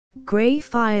Grey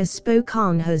Fire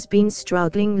Spokane has been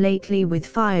struggling lately with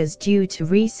fires due to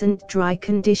recent dry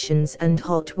conditions and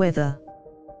hot weather.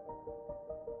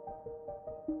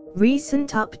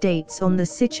 Recent updates on the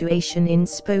situation in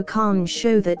Spokane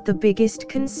show that the biggest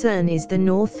concern is the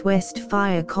Northwest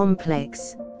Fire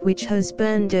Complex, which has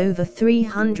burned over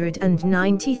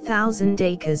 390,000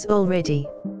 acres already.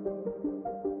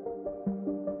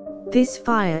 This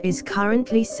fire is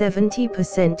currently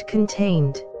 70%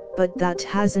 contained, but that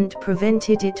hasn't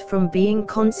prevented it from being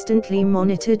constantly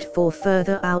monitored for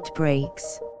further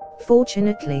outbreaks.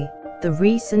 Fortunately, the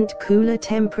recent cooler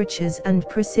temperatures and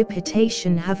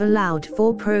precipitation have allowed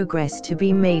for progress to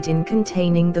be made in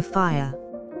containing the fire.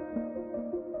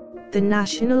 The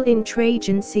National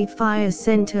Interagency Fire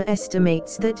Center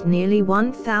estimates that nearly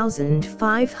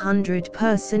 1,500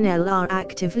 personnel are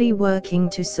actively working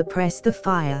to suppress the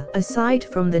fire. Aside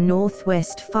from the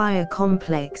Northwest Fire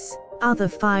Complex, other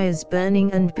fires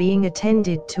burning and being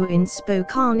attended to in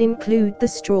Spokane include the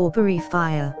Strawberry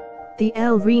Fire, the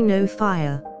El Reno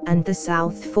Fire, and the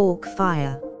South Fork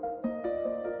Fire.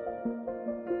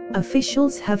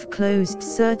 Officials have closed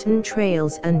certain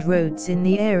trails and roads in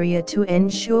the area to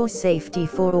ensure safety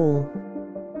for all.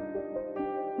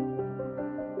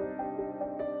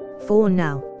 For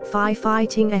now,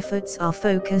 firefighting efforts are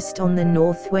focused on the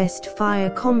Northwest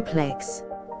Fire Complex,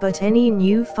 but any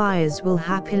new fires will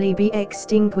happily be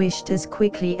extinguished as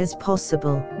quickly as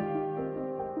possible.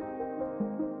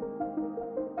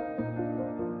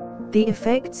 The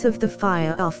effects of the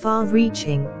fire are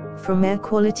far-reaching, from air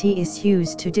quality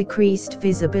issues to decreased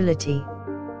visibility.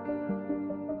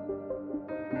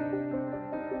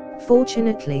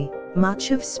 Fortunately,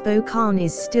 much of Spokane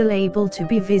is still able to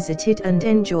be visited and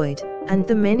enjoyed, and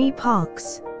the many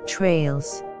parks,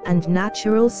 trails, and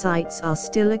natural sites are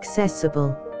still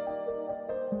accessible.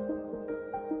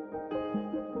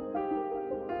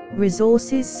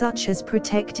 Resources such as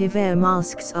protective air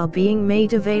masks are being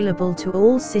made available to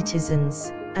all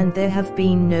citizens, and there have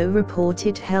been no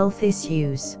reported health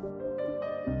issues.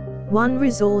 One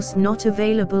resource not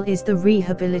available is the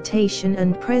rehabilitation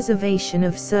and preservation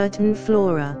of certain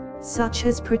flora, such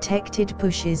as protected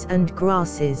bushes and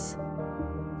grasses.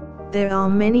 There are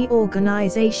many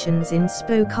organizations in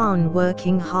Spokane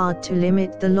working hard to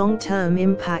limit the long-term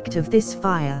impact of this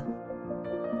fire.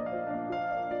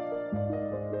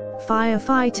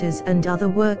 Firefighters and other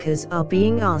workers are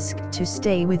being asked to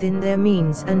stay within their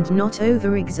means and not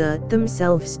overexert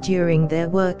themselves during their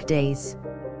workdays.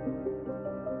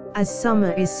 As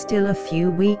summer is still a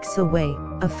few weeks away,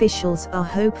 officials are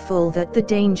hopeful that the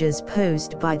dangers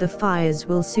posed by the fires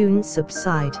will soon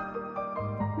subside.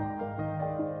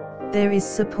 There is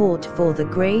support for the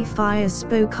Grey Fire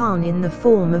Spokane in the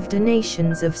form of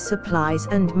donations of supplies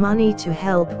and money to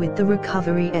help with the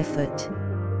recovery effort.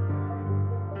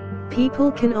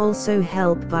 People can also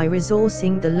help by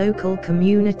resourcing the local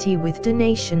community with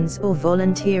donations or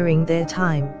volunteering their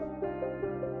time.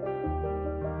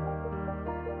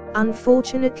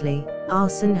 Unfortunately,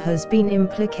 arson has been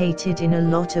implicated in a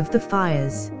lot of the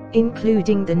fires,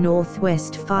 including the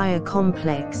Northwest Fire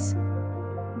Complex.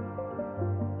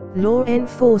 Law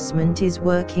enforcement is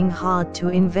working hard to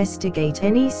investigate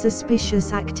any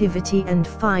suspicious activity and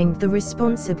find the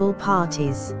responsible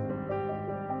parties.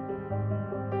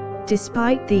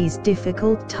 Despite these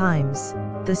difficult times,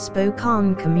 the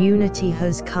Spokane community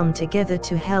has come together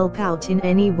to help out in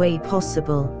any way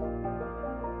possible.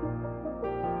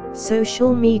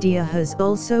 Social media has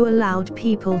also allowed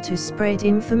people to spread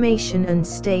information and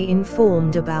stay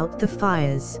informed about the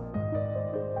fires.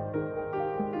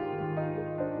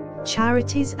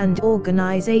 Charities and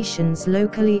organizations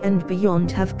locally and beyond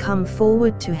have come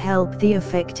forward to help the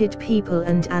affected people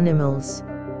and animals.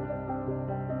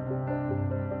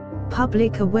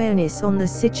 Public awareness on the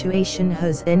situation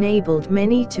has enabled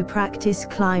many to practice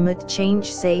climate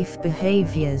change-safe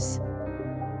behaviors.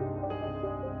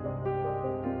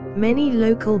 Many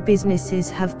local businesses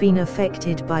have been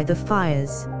affected by the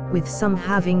fires, with some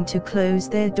having to close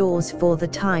their doors for the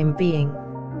time being.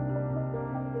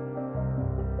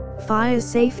 Fire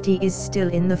safety is still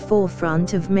in the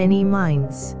forefront of many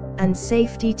minds, and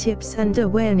safety tips and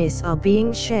awareness are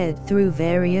being shared through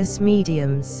various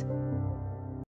mediums.